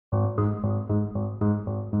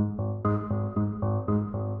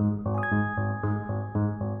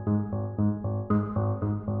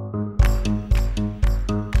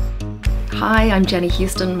Hi, I'm Jenny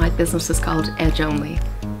Houston. My business is called Edge Only.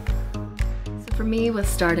 For me, with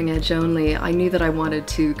starting Edge Only, I knew that I wanted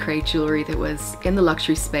to create jewelry that was in the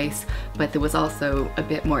luxury space, but that was also a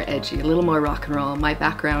bit more edgy, a little more rock and roll. My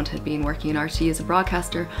background had been working in RTÉ as a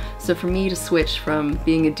broadcaster, so for me to switch from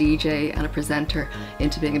being a DJ and a presenter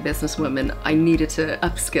into being a businesswoman, I needed to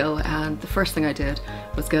upskill, and the first thing I did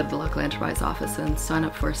was go to the local enterprise office and sign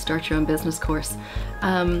up for a Start Your Own Business course.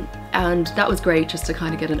 And that was great, just to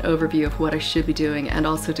kind of get an overview of what I should be doing, and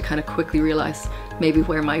also to kind of quickly realize maybe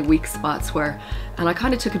where my weak spots were. And I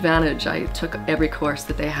kind of took advantage. I took every course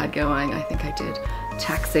that they had going. I think I did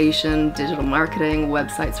taxation, digital marketing,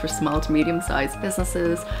 websites for small to medium-sized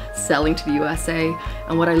businesses, selling to the USA.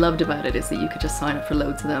 And what I loved about it is that you could just sign up for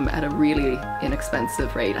loads of them at a really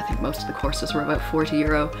inexpensive rate. I think most of the courses were about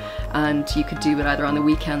 €40, and you could do it either on the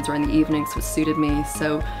weekends or in the evenings, which suited me.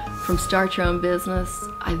 So from Start Your Own Business,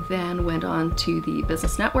 I then went on to the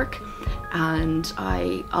Business Network, and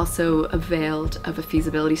I also availed of a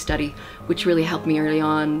feasibility study, which really helped me early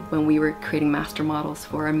on when we were creating master models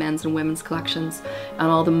for our men's and women's collections, and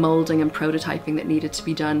all the molding and prototyping that needed to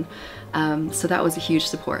be done. So that was a huge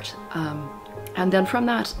support. And then from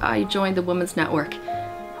that, I joined the Women's Network,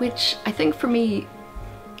 which I think for me,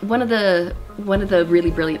 one of the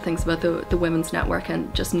really brilliant things about the Women's Network,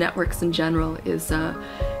 and just networks in general, is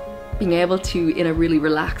being able to, in a really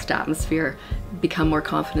relaxed atmosphere, become more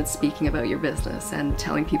confident speaking about your business and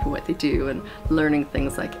telling people what they do, and learning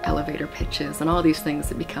things like elevator pitches and all these things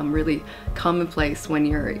that become really commonplace when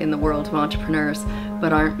you're in the world of entrepreneurs,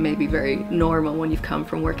 but aren't maybe very normal when you've come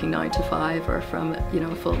from working 9 to 5 or from, you know,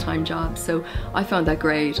 a full-time job. So I found that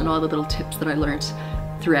great, and all the little tips that I learned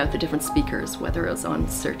throughout the different speakers, whether it was on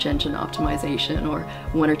search engine optimization or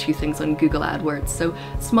 1 or 2 things on Google AdWords. So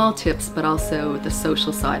small tips, but also the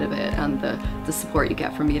social side of it, and the support you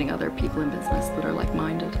get from meeting other people in business that are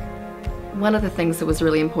like-minded. One of the things that was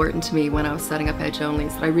really important to me when I was setting up Edge Only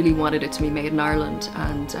is that I really wanted it to be made in Ireland,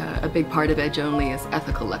 and a big part of Edge Only is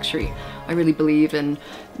ethical luxury. I really believe in,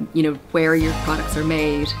 you know, where your products are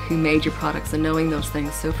made, who made your products, and knowing those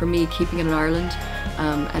things. So for me, keeping it in Ireland,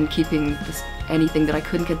 and keeping anything that I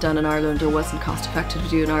couldn't get done in Ireland or wasn't cost effective to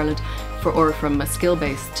do in Ireland, or from a skill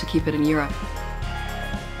base, to keep it in Europe.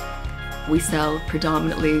 We sell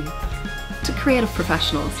predominantly to creative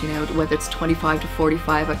professionals, you know, whether it's 25 to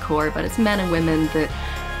 45 at core, but it's men and women that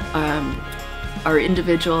are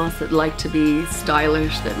individuals that like to be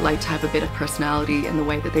stylish, that like to have a bit of personality in the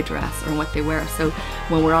way that they dress or in what they wear. So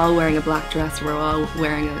when we're all wearing a black dress, or we're all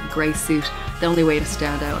wearing a grey suit, the only way to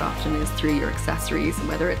stand out often is through your accessories, and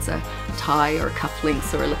whether it's a tie or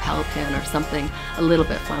cufflinks or a lapel pin or something a little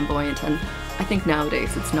bit flamboyant. And I think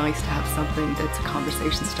nowadays it's nice to have something that's a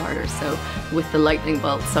conversation starter. So with the lightning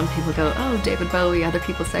bolt, some people go, oh, David Bowie, other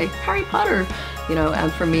people say Harry Potter, you know,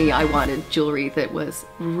 and for me, I wanted jewelry that was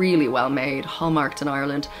really well made, hallmarked in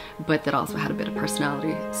Ireland, but that also had a bit of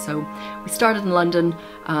personality. So we started in London,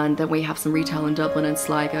 and then we have some retail in Dublin and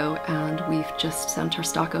Sligo, and we've just sent our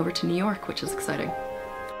stock over to New York, which is exciting.